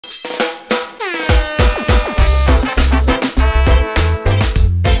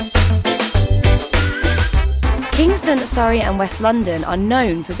Islington, Surrey and West London are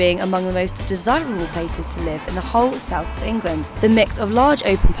known for being among the most desirable places to live in the whole south of England. The mix of large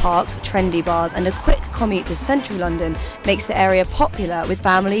open parks, trendy bars and a quick commute to central London makes the area popular with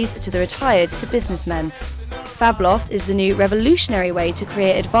families to the retired to businessmen. Fabloft is the new revolutionary way to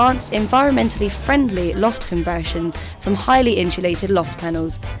create advanced, environmentally friendly loft conversions from highly insulated loft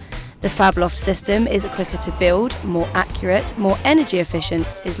panels. The Fabloft system is quicker to build, more accurate, more energy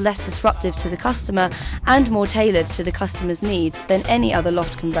efficient, is less disruptive to the customer and more tailored to the customer's needs than any other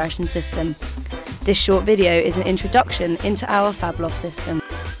loft conversion system. This short video is an introduction into our Fabloft system.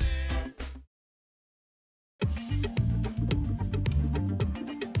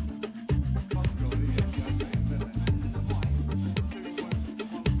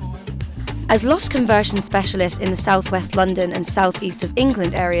 As loft conversion specialists in the southwest London and southeast of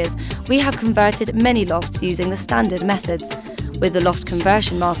England areas, we have converted many lofts using the standard methods. With the loft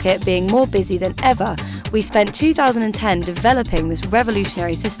conversion market being more busy than ever, we spent 2010 developing this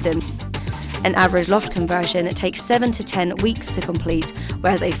revolutionary system. An average loft conversion takes 7 to 10 weeks to complete,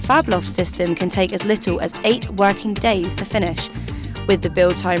 whereas a Fabloft system can take as little as 8 working days to finish. With the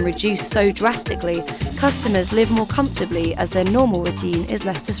build time reduced so drastically, customers live more comfortably as their normal routine is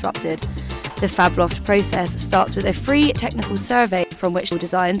less disrupted. The Fabloft process starts with a free technical survey from which all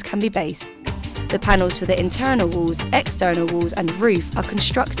designs can be based. The panels for the internal walls, external walls and roof are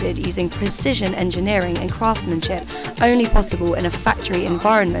constructed using precision engineering and craftsmanship only possible in a factory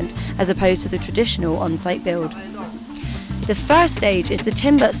environment as opposed to the traditional on-site build. The first stage is the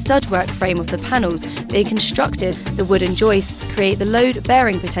timber studwork frame of the panels being constructed. The wooden joists create the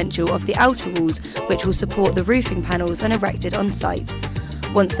load-bearing potential of the outer walls, which will support the roofing panels when erected on site.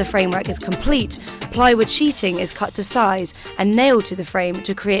 Once the framework is complete, plywood sheeting is cut to size and nailed to the frame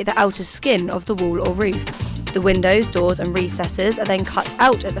to create the outer skin of the wall or roof. The windows, doors and recesses are then cut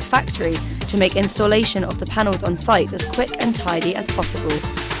out at the factory to make installation of the panels on site as quick and tidy as possible.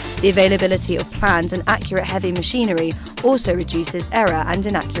 The availability of plans and accurate heavy machinery also reduces error and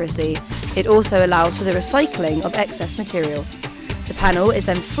inaccuracy. It also allows for the recycling of excess material. The panel is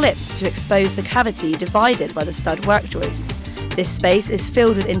then flipped to expose the cavity divided by the stud work joists. This space is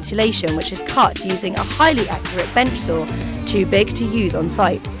filled with insulation which is cut using a highly accurate bench saw, too big to use on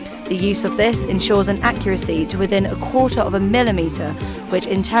site. The use of this ensures an accuracy to within 1/4 millimetre, which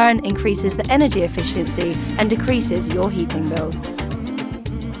in turn increases the energy efficiency and decreases your heating bills.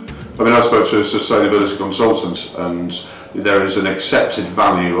 I spoke to a sustainability consultant and there is an accepted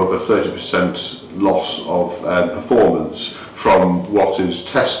value of a 30% loss of performance from what is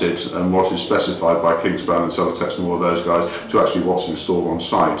tested and what is specified by Kingspan and Celotex and all of those guys to actually what's installed on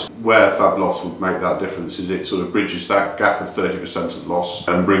site. Where Fabloft would make that difference is it sort of bridges that gap of 30% of loss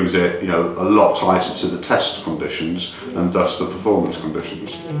and brings it, a lot tighter to the test conditions and thus the performance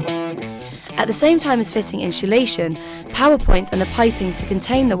conditions. At the same time as fitting insulation, power points and the piping to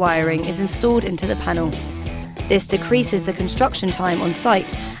contain the wiring is installed into the panel. This decreases the construction time on site,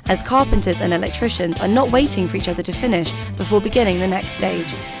 as carpenters and electricians are not waiting for each other to finish before beginning the next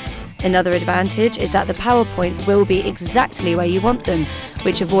stage. Another advantage is that the power points will be exactly where you want them,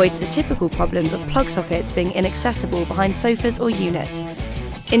 which avoids the typical problems of plug sockets being inaccessible behind sofas or units.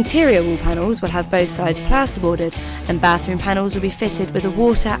 Interior wall panels will have both sides plasterboarded, and bathroom panels will be fitted with a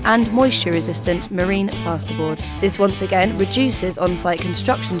water and moisture resistant marine plasterboard. This once again reduces on-site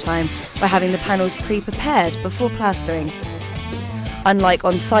construction time by having the panels pre-prepared before plastering. Unlike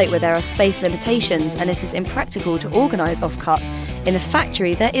on-site where there are space limitations and it is impractical to organise offcuts, in the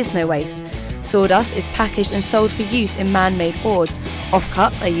factory there is no waste. Sawdust is packaged and sold for use in man-made boards,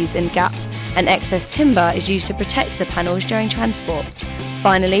 offcuts are used in gaps, and excess timber is used to protect the panels during transport.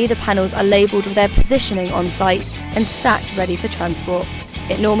 Finally, the panels are labelled with their positioning on site and stacked ready for transport.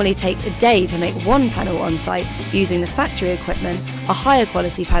 It normally takes a day to make one panel on site. Using the factory equipment, a higher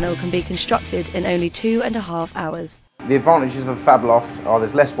quality panel can be constructed in only 2.5 hours. The advantages of a Fabloft are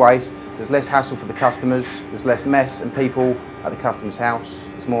there's less waste, there's less hassle for the customers, there's less mess and people at the customer's house,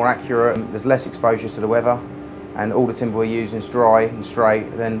 it's more accurate, and there's less exposure to the weather, and all the timber we're using is dry and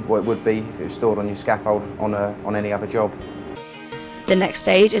straight than what it would be if it was stored on your scaffold on any other job. The next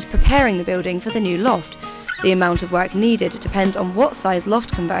stage is preparing the building for the new loft. The amount of work needed depends on what size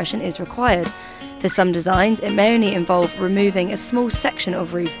loft conversion is required. For some designs, it may only involve removing a small section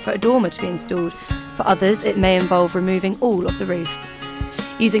of roof for a dormer to be installed. For others, it may involve removing all of the roof.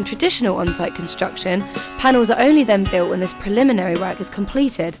 Using traditional on-site construction, panels are only then built when this preliminary work is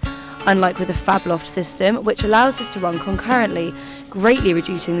completed, unlike with the Fabloft system, which allows this to run concurrently, greatly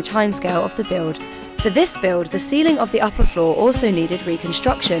reducing the timescale of the build. For this build, the ceiling of the upper floor also needed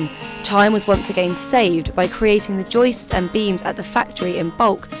reconstruction. Time was once again saved by creating the joists and beams at the factory in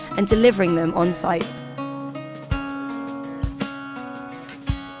bulk and delivering them on site.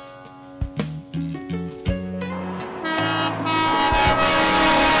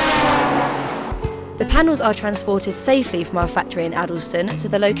 The panels are transported safely from our factory in Addlestone to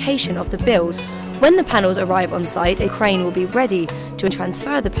the location of the build. When the panels arrive on site, a crane will be ready to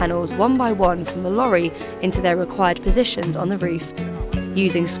transfer the panels one by one from the lorry into their required positions on the roof.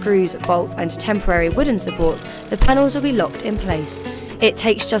 Using screws, bolts and temporary wooden supports, the panels will be locked in place. It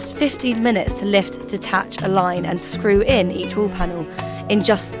takes just 15 minutes to lift, detach, align and screw in each wall panel. In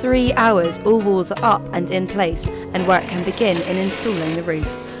just 3 hours, all walls are up and in place, and work can begin in installing the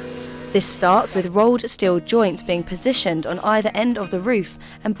roof. This starts with rolled steel joints being positioned on either end of the roof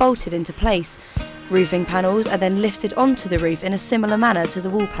and bolted into place. Roofing panels are then lifted onto the roof in a similar manner to the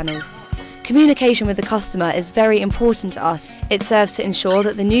wall panels. Communication with the customer is very important to us. It serves to ensure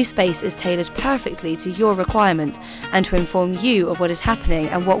that the new space is tailored perfectly to your requirements and to inform you of what is happening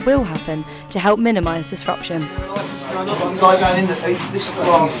and what will happen to help minimise disruption. I'm not bothered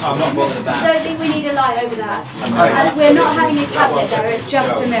about. I don't think we need a light over that. And we're not having a cabinet there, it's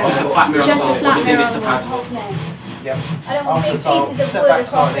just a mirror. Just a flat mirror on the whole thing. Yep. I don't want big pieces of wood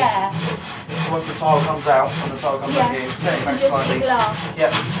across there. Once the tile comes out, and the tile comes out here, set it back slightly.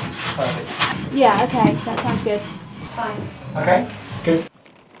 Yep. Perfect. Yeah, okay, that sounds good. Fine. Okay? Good.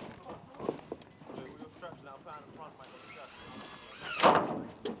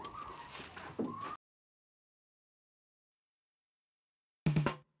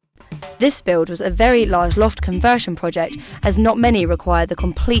 This build was a very large loft conversion project, as not many require the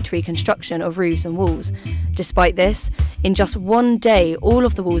complete reconstruction of roofs and walls. Despite this, in just one day all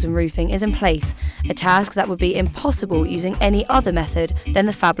of the walls and roofing is in place, a task that would be impossible using any other method than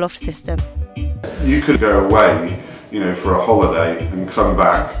the Fabloft system. You could go away, for a holiday and come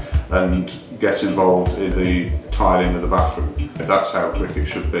back and get involved in the tiling of the bathroom. That's how quick it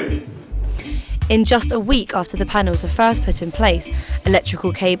should be. In just a week after the panels are first put in place,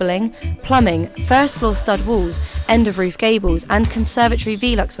 electrical cabling, plumbing, first floor stud walls, end of roof gables and conservatory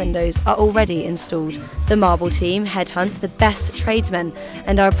Velux windows are already installed. The Marble team headhunt the best tradesmen,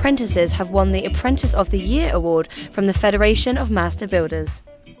 and our apprentices have won the Apprentice of the Year award from the Federation of Master Builders.